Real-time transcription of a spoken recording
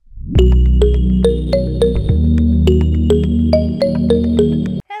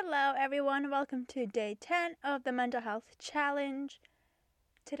welcome to day 10 of the Mental Health Challenge.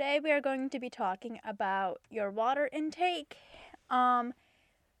 Today we are going to be talking about your water intake.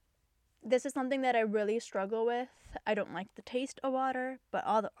 This is something that I really struggle with. I don't like the taste of water, but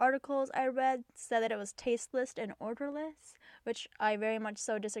all the articles I read said that it was tasteless and odorless, which I very much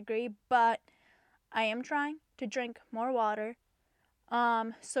so disagree, but I am trying to drink more water.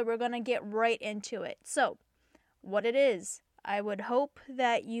 So we're going to get right into it. So, what it is. I would hope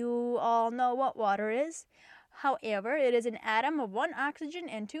that you all know what water is. However, it is an atom of one oxygen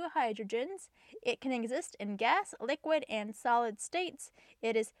and two hydrogens. It can exist in gas, liquid, and solid states.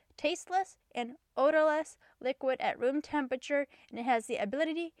 It is tasteless and odorless liquid at room temperature, and it has the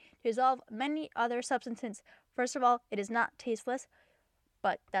ability to dissolve many other substances. First of all, it is not tasteless,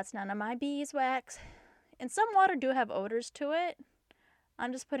 but that's none of my beeswax. And some water do have odors to it.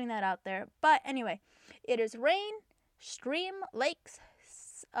 I'm just putting that out there. But anyway, it is rain, stream, lakes,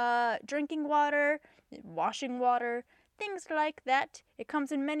 drinking water, washing water, things like that. It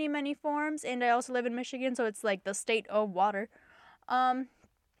comes in many, many forms, and I also live in Michigan, so it's like the state of water.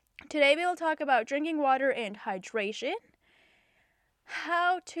 Today we will talk about drinking water and hydration.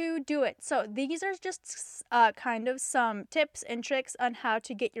 How to do it. So these are just kind of some tips and tricks on how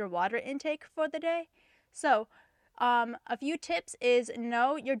to get your water intake for the day. So a few tips is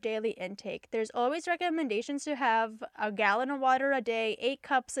know your daily intake. There's always recommendations to have a gallon of water a day, 8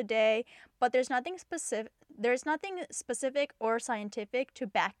 cups a day, but there's nothing specific or scientific to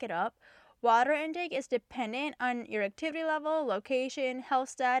back it up. Water intake is dependent on your activity level, location, health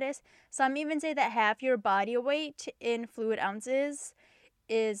status. Some even say that half your body weight in fluid ounces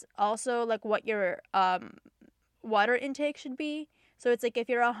is also like what your water intake should be. So it's like if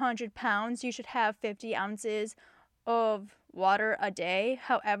you're 100 pounds, you should have 50 ounces of water a day.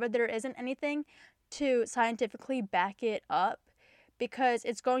 However, there isn't anything to scientifically back it up because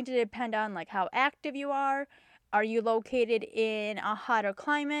it's going to depend on like how active you are you located in a hotter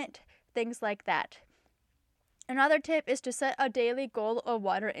climate, things like that. Another tip is to set a daily goal of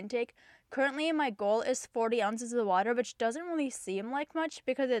water intake. Currently my goal is 40 ounces of water, which doesn't really seem like much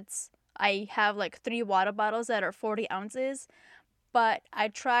because I have like 3 water bottles that are 40 ounces. But I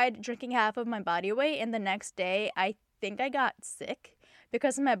tried drinking half of my body weight, and the next day I think I got sick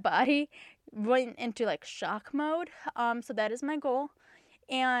because my body went into like shock mode. So that is my goal.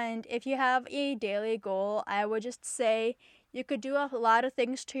 And if you have a daily goal, I would just say you could do a lot of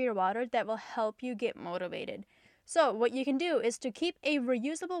things to your water that will help you get motivated. So what you can do is to keep a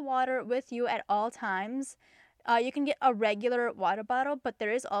reusable water with you at all times. You can get a regular water bottle, but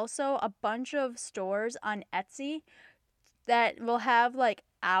there is also a bunch of stores on Etsy that will have like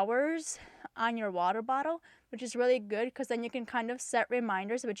hours on your water bottle, which is really good because then you can kind of set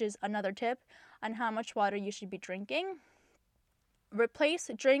reminders, which is another tip on how much water you should be drinking. Replace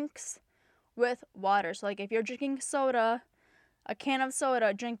drinks with water. So like if you're drinking soda, a can of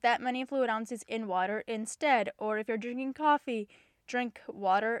soda, drink that many fluid ounces in water instead. Or if you're drinking coffee, drink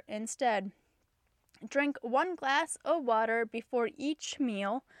water instead. Drink 1 glass of water before each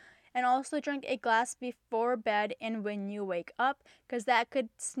meal. And also drink a glass before bed and when you wake up, because that could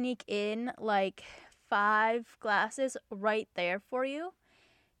sneak in like 5 glasses right there for you.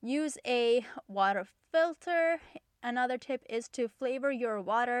 Use a water filter. Another tip is to flavor your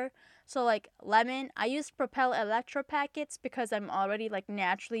water. So like lemon, I use Propel Electro packets because I'm already like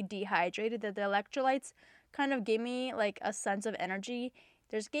naturally dehydrated. The electrolytes kind of give me like a sense of energy.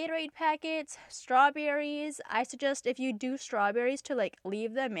 There's Gatorade packets, strawberries. I suggest if you do strawberries to like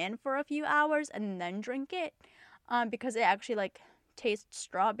leave them in for a few hours and then drink it, because it actually like tastes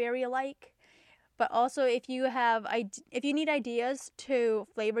strawberry-like. But also if you need ideas to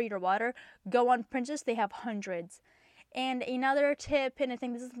flavor your water, go on Pinterest. They have hundreds. And another tip, and I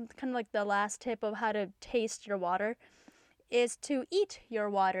think this is kind of like the last tip of how to taste your water, is to eat your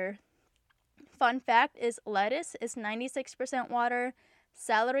water. Fun fact is lettuce is 96% water.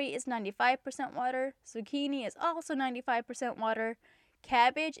 Celery is 95% water. Zucchini is also 95% water.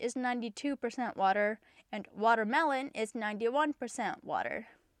 Cabbage is 92% water. And watermelon is 91% water.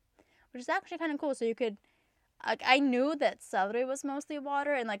 Which is actually kind of cool. So you could, like, I knew that celery was mostly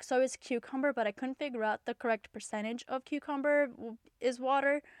water, and like so is cucumber, but I couldn't figure out the correct percentage of cucumber is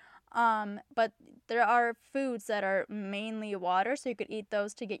water. But there are foods that are mainly water, so you could eat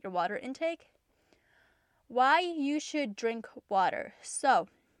those to get your water intake. Why you should drink water. So,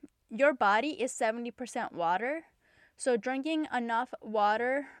 your body is 70% water. So, drinking enough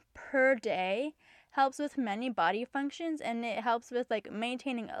water per day helps with many body functions, and it helps with like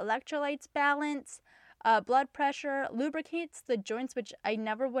maintaining electrolytes balance, blood pressure, lubricates the joints, which I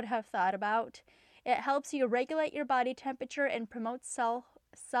never would have thought about. It helps you regulate your body temperature and promotes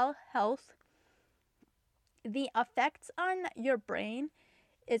cell health. the effects on your brain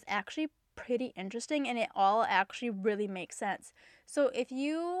is actually pretty interesting, and it all actually really makes sense. So if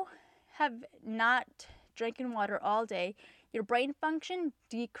you have not drinking water all day, your brain function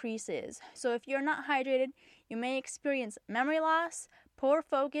decreases. So if you're not hydrated, you may experience memory loss, poor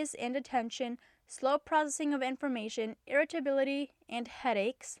focus and attention, slow processing of information, irritability, and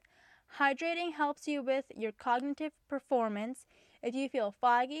headaches. Hydrating helps you with your cognitive performance. If you feel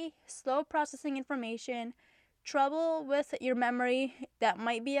foggy, slow processing information, trouble with your memory, that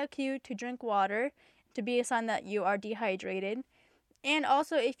might be a cue to drink water, to be a sign that you are dehydrated. And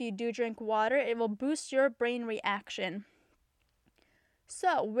also, if you do drink water, it will boost your brain reaction.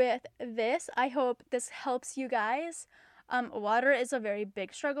 So, with this, I hope this helps you guys. Water is a very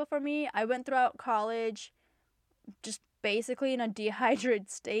big struggle for me. I went throughout college just basically in a dehydrated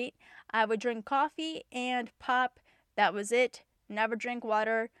state. I would drink coffee and pop. That was it. Never drink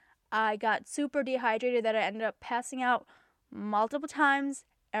water. I got super dehydrated that I ended up passing out multiple times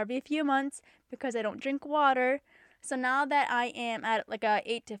every few months because I don't drink water. So now that I am at like a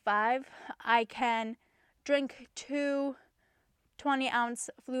 8 to 5, I can drink 2 20-ounce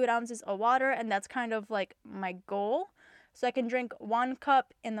fluid ounces of water, and that's kind of like my goal. So I can drink 1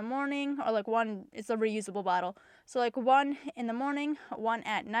 cup in the morning, or like one, it's a reusable bottle. So like 1 in the morning, 1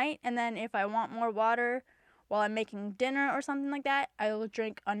 at night, and then if I want more water while I'm making dinner or something like that, I will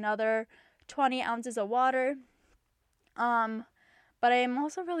drink another 20 ounces of water. But I am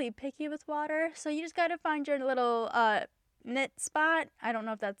also really picky with water, so you just gotta find your little knit spot. I don't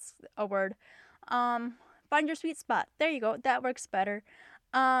know if that's a word. Find your sweet spot. There you go. That works better.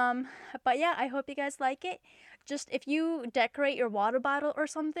 But yeah, I hope you guys like it. Just if you decorate your water bottle or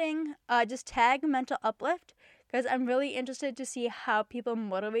something, just tag Mental Uplift, because I'm really interested to see how people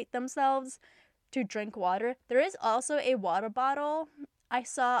motivate themselves to drink water. There is also a water bottle I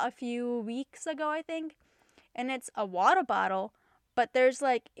saw a few weeks ago, I think, and it's a water bottle, but there's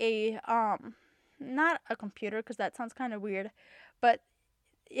like a not a computer because that sounds kind of weird, but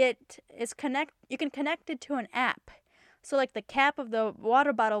you can connect it to an app. So like the cap of the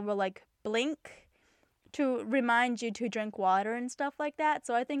water bottle will like blink to remind you to drink water and stuff like that.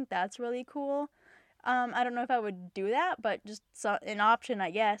 So I think that's really cool. I don't know if I would do that, but just an option,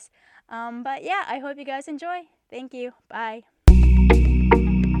 I guess. But yeah, I hope you guys enjoy. Thank you. Bye.